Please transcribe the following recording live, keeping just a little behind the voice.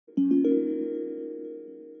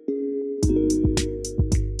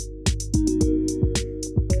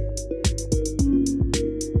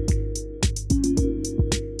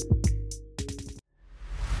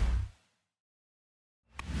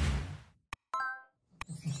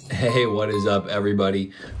Hey, what is up,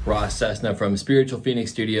 everybody? Ross Cessna from Spiritual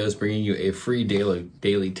Phoenix Studios, bringing you a free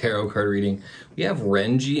daily tarot card reading. We have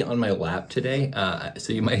Renji on my lap today,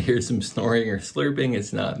 so you might hear some snoring or slurping.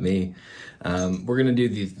 It's not me. We're going to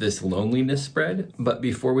do this loneliness spread, but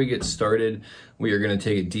before we get started, we are going to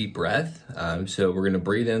take a deep breath. So we're going to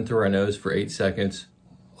breathe in through our nose for 8 seconds,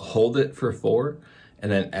 hold it for 4,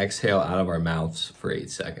 and then exhale out of our mouths for 8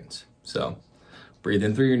 seconds. So breathe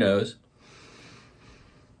in through your nose.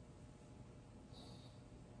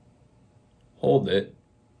 Hold it.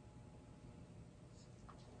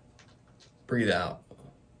 Breathe out.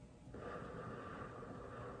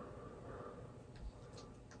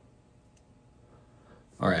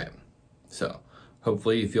 All right, so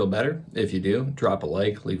hopefully you feel better. If you do, drop a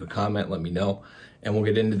like, leave a comment, let me know, and we'll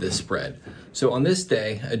get into this spread. So on this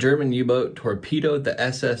day, a German U-boat torpedoed the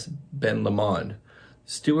SS Ben Lomond.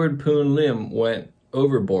 Steward Poon Lim went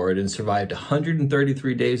overboard and survived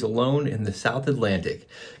 133 days alone in the South Atlantic,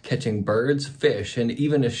 catching birds, fish, and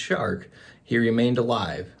even a shark. He remained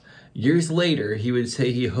alive. Years later, he would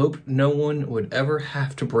say he hoped no one would ever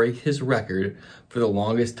have to break his record for the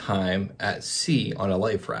longest time at sea on a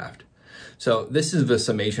life raft. So this is the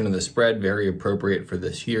summation of the spread, very appropriate for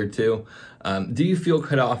this year too. Do you feel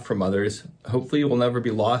cut off from others? Hopefully you will never be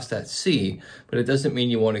lost at sea, but it doesn't mean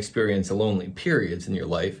you won't experience lonely periods in your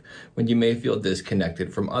life when you may feel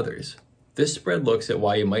disconnected from others. This spread looks at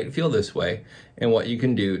why you might feel this way and what you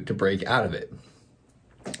can do to break out of it.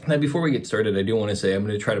 Now, before we get started, I do want to say I'm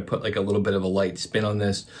going to try to put like a little bit of a light spin on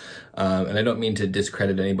this, and I don't mean to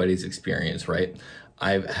discredit anybody's experience, right?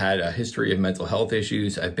 I've had a history of mental health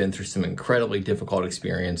issues. I've been through some incredibly difficult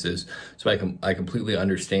experiences, so I completely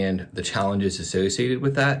understand the challenges associated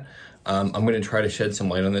with that. I'm going to try to shed some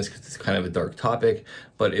light on this because it's kind of a dark topic,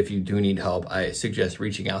 but if you do need help, I suggest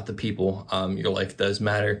reaching out to people. Your life does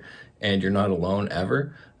matter, and you're not alone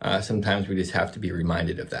ever. Sometimes we just have to be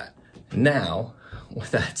reminded of that. Now, with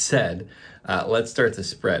that said, let's start the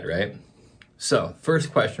spread, right? So,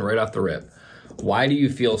 first question right off the rip. Why do you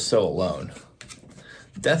feel so alone?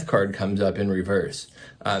 Death card comes up in reverse.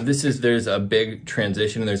 There's a big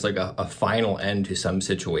transition. There's like a final end to some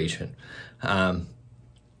situation.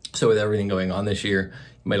 So with everything going on this year,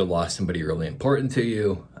 you might have lost somebody really important to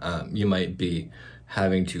you. You might be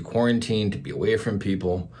having to quarantine to be away from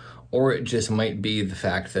people, or it just might be the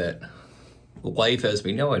fact that life as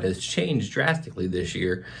we know it has changed drastically this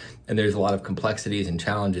year, and there's a lot of complexities and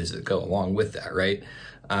challenges that go along with that, right?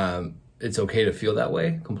 It's okay to feel that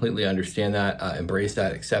way, completely understand that, embrace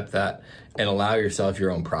that, accept that, and allow yourself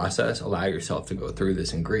your own process, allow yourself to go through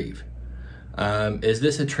this and grieve. Is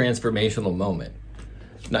this a transformational moment?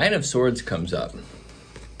 9 of Swords comes up.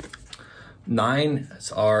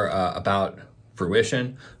 9s are about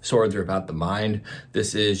fruition. Swords are about the mind.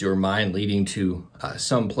 This is your mind leading to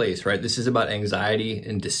some place, right? This is about anxiety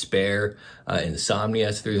and despair,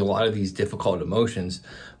 insomnia. So there's a lot of these difficult emotions.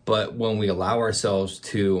 But when we allow ourselves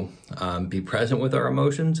to be present with our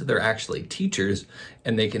emotions, they're actually teachers,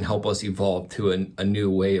 and they can help us evolve to a new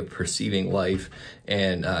way of perceiving life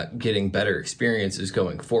and getting better experiences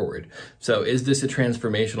going forward. So is this a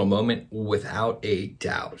transformational moment? Without a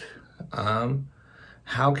doubt.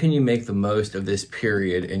 How can you make the most of this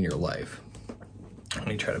period in your life? Let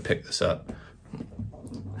me try to pick this up.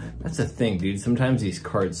 That's the thing, dude. Sometimes these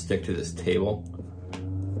cards stick to this table.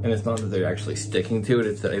 And it's not that they're actually sticking to it,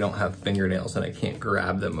 it's that I don't have fingernails and I can't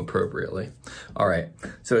grab them appropriately. All right,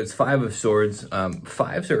 so it's 5 of Swords.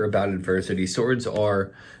 5s are about adversity. Swords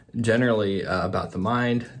are generally about the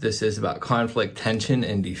mind. This is about conflict, tension,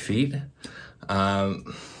 and defeat. How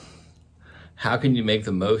can you make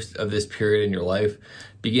the most of this period in your life?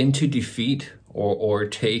 Begin to defeat or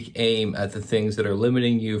take aim at the things that are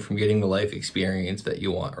limiting you from getting the life experience that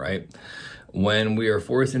you want, right? When we are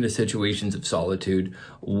forced into situations of solitude,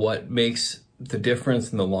 what makes the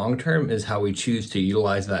difference in the long term is how we choose to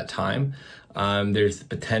utilize that time. There's the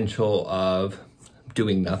potential of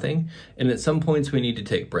doing nothing, and at some points we need to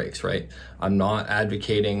take breaks, right? I'm not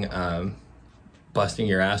advocating busting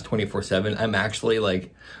your ass 24/7. I'm actually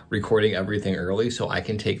like recording everything early so I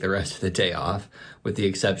can take the rest of the day off, with the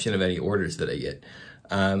exception of any orders that I get.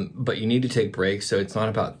 But you need to take breaks, so it's not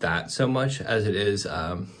about that so much as it is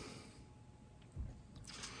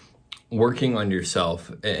working on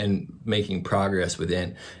yourself and making progress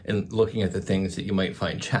within and looking at the things that you might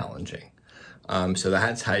find challenging. So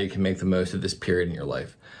that's how you can make the most of this period in your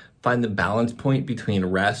life. Find the balance point between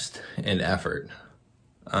rest and effort.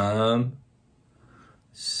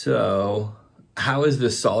 So how is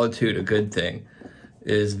this solitude a good thing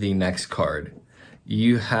is the next card.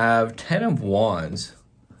 You have 10 of Wands.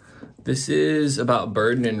 This is about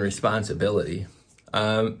burden and responsibility.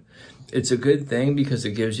 It's a good thing because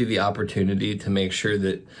it gives you the opportunity to make sure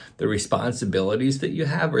that the responsibilities that you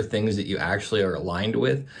have are things that you actually are aligned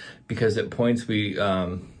with, because at points we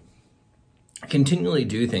continually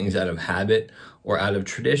do things out of habit or out of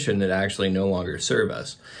tradition that actually no longer serve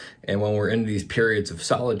us. And when we're in these periods of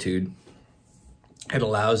solitude, it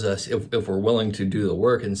allows us, if we're willing to do the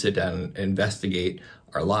work and sit down and investigate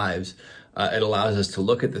our lives, it allows us to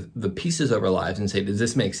look at the pieces of our lives and say, does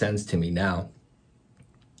this make sense to me now?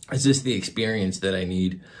 Is this the experience that I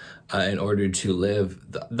need in order to live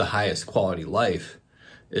the highest quality life?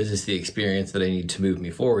 Is this the experience that I need to move me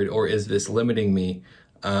forward? Or is this limiting me?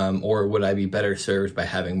 Or would I be better served by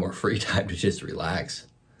having more free time to just relax?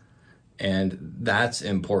 And that's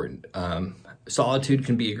important. Solitude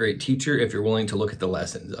can be a great teacher if you're willing to look at the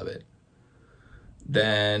lessons of it.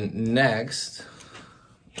 Then next,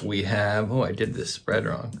 we have, oh, I did this spread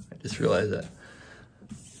wrong. I just realized that.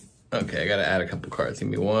 Okay, I gotta add a couple cards. Give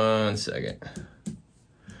me 1 second.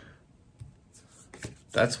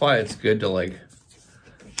 That's why it's good to like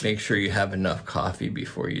make sure you have enough coffee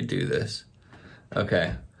before you do this.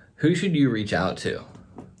 Okay, who should you reach out to?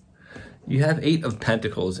 You have 8 of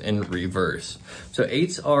Pentacles in reverse. So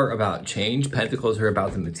 8s are about change. Pentacles are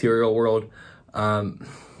about the material world.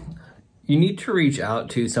 You need to reach out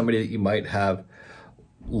to somebody that you might have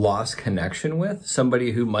lost connection with,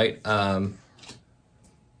 somebody who might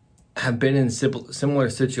have been in similar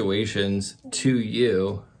situations to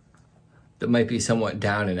you that might be somewhat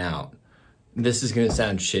down and out. This is going to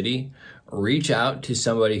sound shitty. Reach out to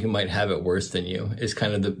somebody who might have it worse than you is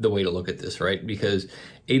kind of the way to look at this, right? Because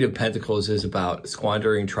 8 of Pentacles is about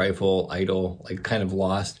squandering, trifle, idle, like kind of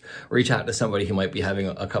lost. Reach out to somebody who might be having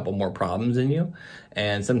a couple more problems than you.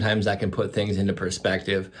 And sometimes that can put things into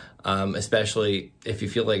perspective, especially if you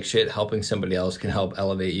feel like shit. Helping somebody else can help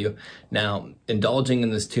elevate you. Now, indulging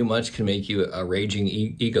in this too much can make you a raging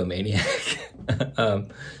egomaniac.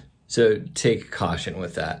 So take caution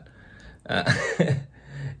with that.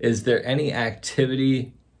 Is there any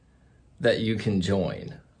activity that you can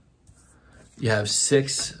join? You have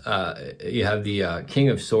 6, you have the King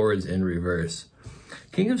of Swords in reverse.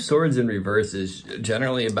 King of Swords in reverse is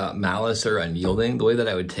generally about malice or unyielding. The way that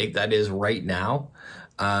I would take that is right now,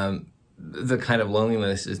 the kind of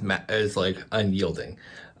loneliness is like unyielding.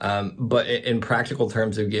 But in practical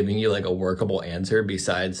terms of giving you like a workable answer,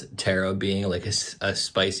 besides tarot being like a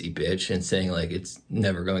spicy bitch and saying like it's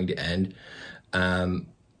never going to end,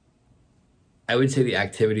 I would say the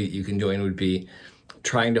activity that you can join would be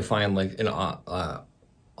trying to find like an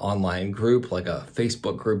online group, like a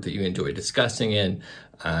Facebook group that you enjoy discussing in.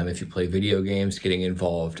 If you play video games, getting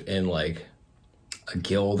involved in like a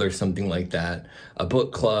guild or something like that, a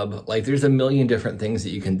book club. Like there's a million different things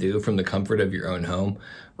that you can do from the comfort of your own home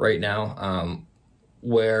right now,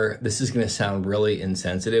 where this is going to sound really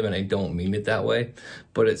insensitive, and I don't mean it that way,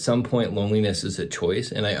 but at some point loneliness is a choice.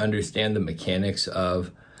 And I understand the mechanics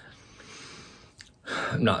of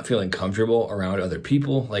not feeling comfortable around other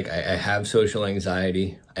people. Like I have social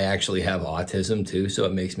anxiety. I actually have autism too, so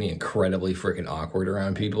it makes me incredibly freaking awkward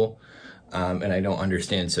around people. And I don't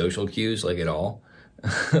understand social cues like at all.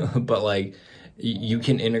 But like you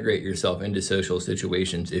can integrate yourself into social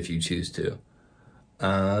situations if you choose to.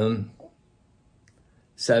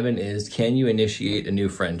 7 is, can you initiate a new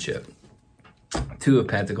friendship? 2 of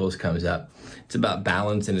Pentacles comes up. It's about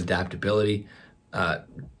balance and adaptability.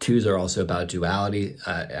 2s are also about duality.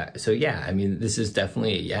 So yeah, I mean, this is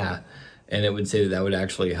definitely a yeah. And it would say that would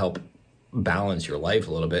actually help balance your life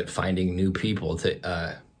a little bit, finding new people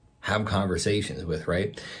to have conversations with,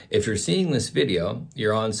 right? If you're seeing this video,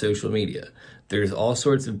 you're on social media. There's all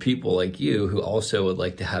sorts of people like you who also would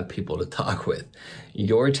like to have people to talk with.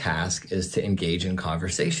 Your task is to engage in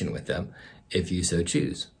conversation with them if you so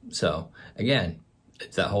choose. So again,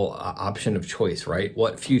 it's that whole option of choice, right?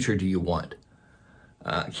 What future do you want?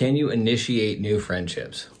 Can you initiate new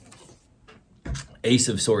friendships? Ace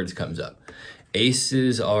of Swords comes up.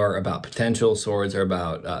 Aces are about potential. Swords are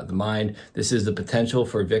about the mind. This is the potential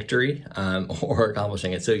for victory or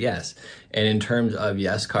accomplishing it. So yes. And in terms of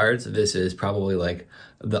yes cards, this is probably like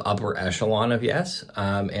the upper echelon of yes.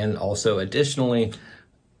 And also additionally,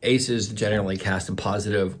 aces generally cast a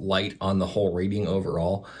positive light on the whole reading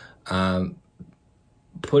overall.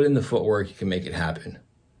 Put in the footwork, you can make it happen.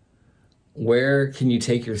 Where can you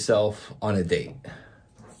take yourself on a date?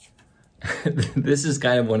 This is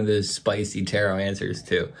kind of one of those spicy tarot answers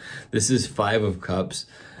too. This is 5 of Cups.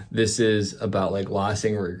 This is about like loss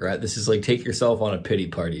and regret. This is like take yourself on a pity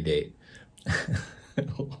party date.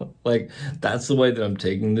 Like that's the way that I'm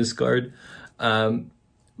taking this card.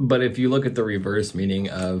 But if you look at the reverse meaning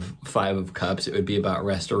of 5 of Cups, it would be about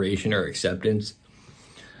restoration or acceptance.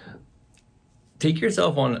 take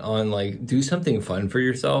yourself on like, do something fun for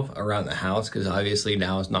yourself around the house, because obviously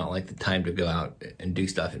now is not like the time to go out and do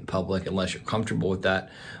stuff in public unless you're comfortable with that.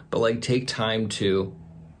 But like, take time to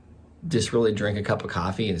just really drink a cup of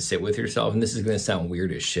coffee and sit with yourself. And this is going to sound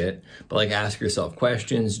weird as shit, but like, ask yourself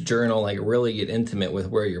questions, journal, like really get intimate with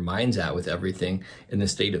where your mind's at with everything in the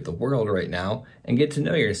state of the world right now, and get to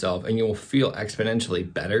know yourself, and you will feel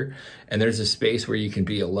exponentially better. And there's a space where you can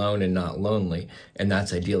be alone and not lonely. And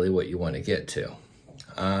that's ideally what you want to get to.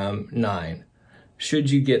 9, should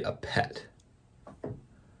you get a pet?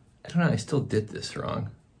 I don't know. I still did this wrong.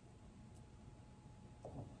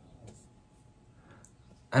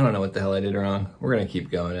 I don't know what the hell I did wrong. We're going to keep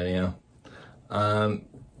going anyhow.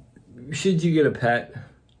 Should you get a pet?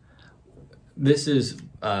 This is,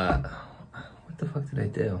 what the fuck did I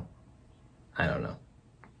do? I don't know.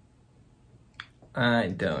 I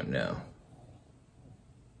don't know.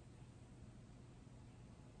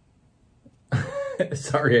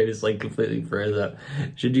 Sorry, I just like completely froze up.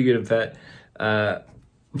 Should you get a pet?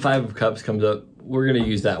 5 of Cups comes up. We're going to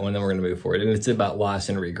use that one, then we're going to move forward. And it's about loss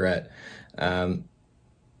and regret.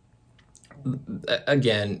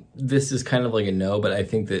 Again, this is kind of like a no, but I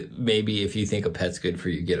think that maybe if you think a pet's good for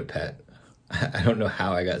you, get a pet. I don't know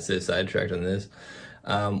how I got so sidetracked on this.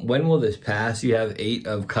 When will this pass? You have 8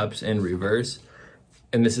 of Cups in reverse,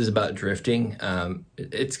 and this is about drifting.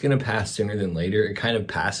 It's going to pass sooner than later. It kind of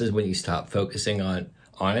passes when you stop focusing on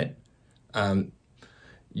it.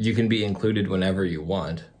 You can be included whenever you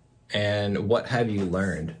want. And what have you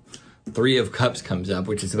learned? 3 of Cups comes up,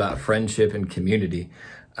 which is about friendship and community.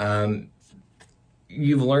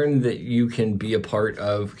 You've learned that you can be a part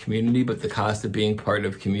of community, but the cost of being part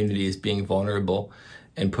of community is being vulnerable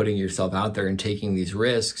and putting yourself out there and taking these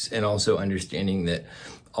risks, and also understanding that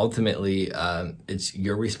ultimately it's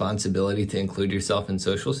your responsibility to include yourself in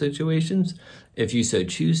social situations if you so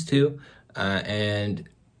choose to, and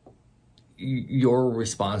you're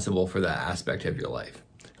responsible for that aspect of your life.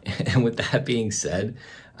 And with that being said,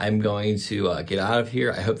 I'm going to get out of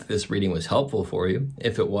here. I hope that this reading was helpful for you.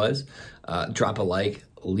 If it was, drop a like,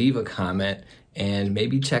 leave a comment, and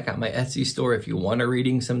maybe check out my Etsy store if you want a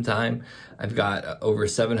reading sometime. I've got over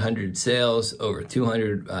 700 sales, over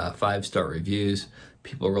 200 5-star reviews.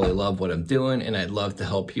 People really love what I'm doing, and I'd love to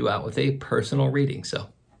help you out with a personal reading. So,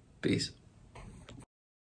 peace.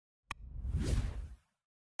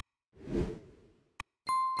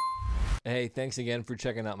 Hey, thanks again for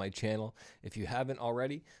checking out my channel. If you haven't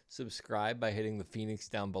already, subscribe by hitting the Phoenix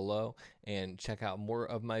down below, and check out more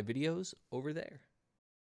of my videos over there.